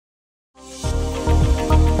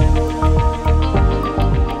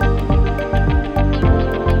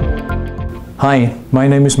Hi, my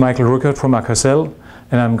name is Michael Rückert from Akasel,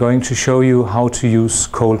 and I'm going to show you how to use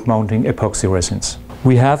cold mounting epoxy resins.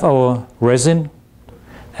 We have our resin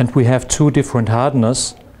and we have two different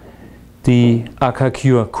hardeners. The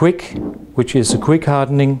Akacure Quick, which is a quick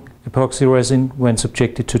hardening epoxy resin when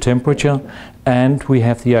subjected to temperature, and we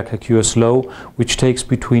have the Akacure Slow, which takes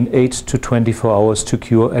between 8 to 24 hours to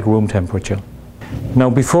cure at room temperature. Now,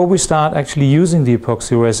 before we start actually using the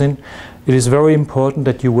epoxy resin, it is very important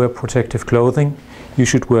that you wear protective clothing. You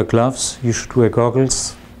should wear gloves, you should wear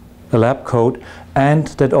goggles, a lab coat, and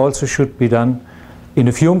that also should be done in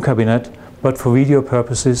a fume cabinet, but for video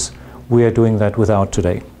purposes we are doing that without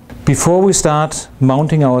today. Before we start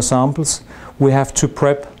mounting our samples, we have to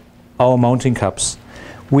prep our mounting cups.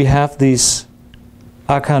 We have this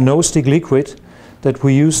Aka no stick liquid that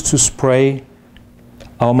we use to spray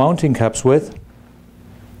our mounting cups with,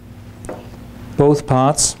 both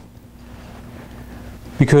parts,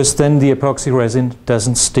 because then the epoxy resin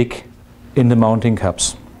doesn't stick in the mounting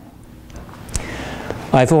cups.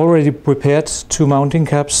 I've already prepared two mounting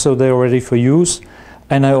cups, so they're ready for use,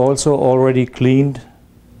 and I also already cleaned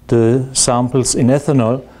the samples in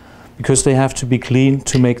ethanol because they have to be cleaned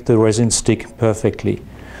to make the resin stick perfectly.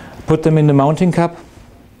 Put them in the mounting cup,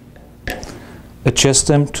 adjust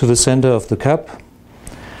them to the center of the cup,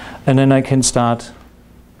 and then I can start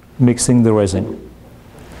mixing the resin.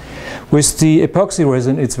 With the epoxy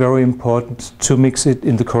resin, it's very important to mix it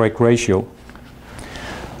in the correct ratio.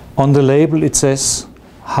 On the label it says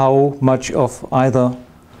how much of either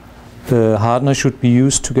the hardener should be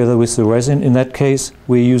used together with the resin. In that case,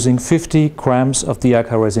 we're using 50 grams of the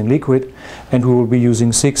Aka resin liquid, and we will be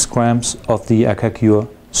using 6 grams of the Akacure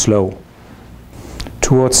Slow.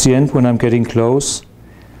 Towards the end, when I'm getting close,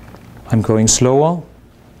 I'm going slower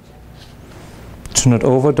to not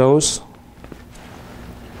overdose.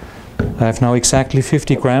 I have now exactly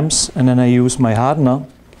 50 grams, and then I use my hardener,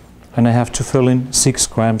 and I have to fill in 6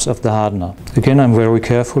 grams of the hardener. Again, I'm very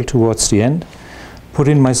careful towards the end. Put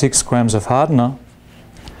in my 6 grams of hardener,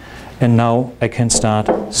 and now I can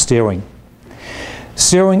start stirring.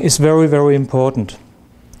 Stirring is very, very important,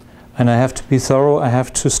 and I have to be thorough. I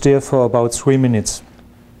have to stir for about 3 minutes.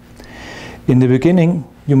 In the beginning,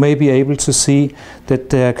 you may be able to see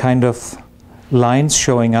that there are kind of lines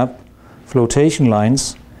showing up, flotation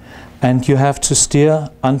lines, and you have to stir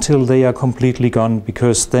until they are completely gone,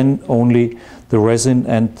 because then only the resin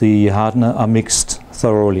and the hardener are mixed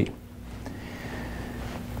thoroughly.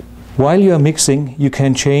 While you are mixing, you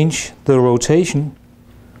can change the rotation,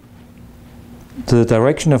 the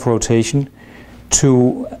direction of rotation,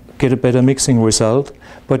 to get a better mixing result,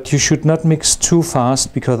 but you should not mix too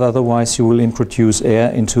fast, because otherwise you will introduce air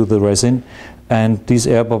into the resin, and these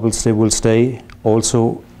air bubbles, they will stay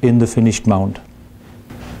also in the finished mount.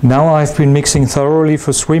 Now I've been mixing thoroughly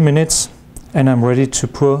for 3 minutes, and I'm ready to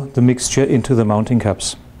pour the mixture into the mounting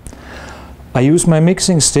cups. I use my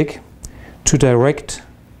mixing stick to direct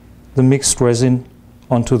the mixed resin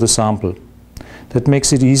onto the sample. That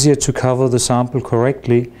makes it easier to cover the sample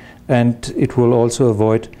correctly, and it will also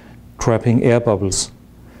avoid trapping air bubbles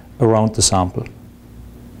around the sample.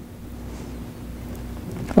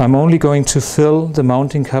 I'm only going to fill the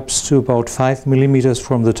mounting cups to about 5 millimeters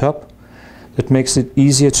from the top. That makes it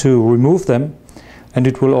easier to remove them, and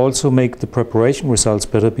it will also make the preparation results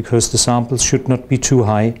better, because the samples should not be too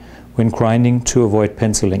high when grinding to avoid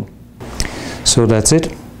penciling. So that's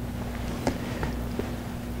it.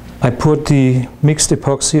 I put the mixed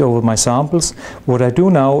epoxy over my samples. What I do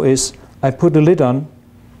now is I put a lid on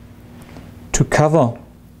to cover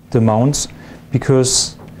the mounts,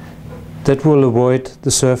 because that will avoid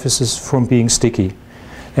the surfaces from being sticky.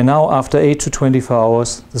 And now, after 8 to 24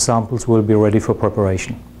 hours, the samples will be ready for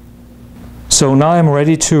preparation. So now I'm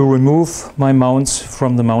ready to remove my mounts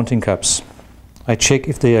from the mounting cups. I check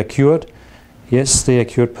if they are cured. Yes, they are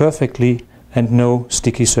cured perfectly, and no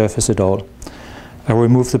sticky surface at all. I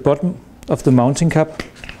remove the bottom of the mounting cup,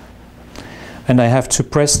 and I have to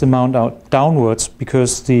press the mount out downwards,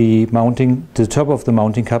 because the top of the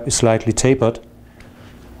mounting cup is slightly tapered,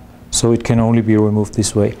 so it can only be removed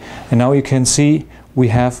this way. And now you can see we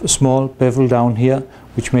have a small bevel down here,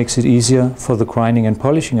 which makes it easier for the grinding and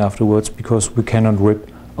polishing afterwards, because we cannot rip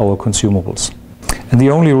our consumables. And the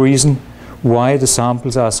only reason why the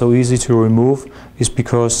samples are so easy to remove is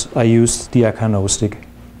because I used the Aka no stick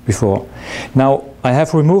before. Now I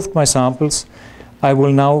have removed my samples. I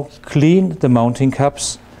will now clean the mounting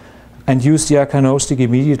cups and use the Aka no stick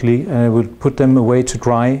immediately, and I will put them away to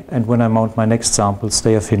dry, and when I mount my next samples,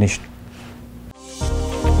 they are finished.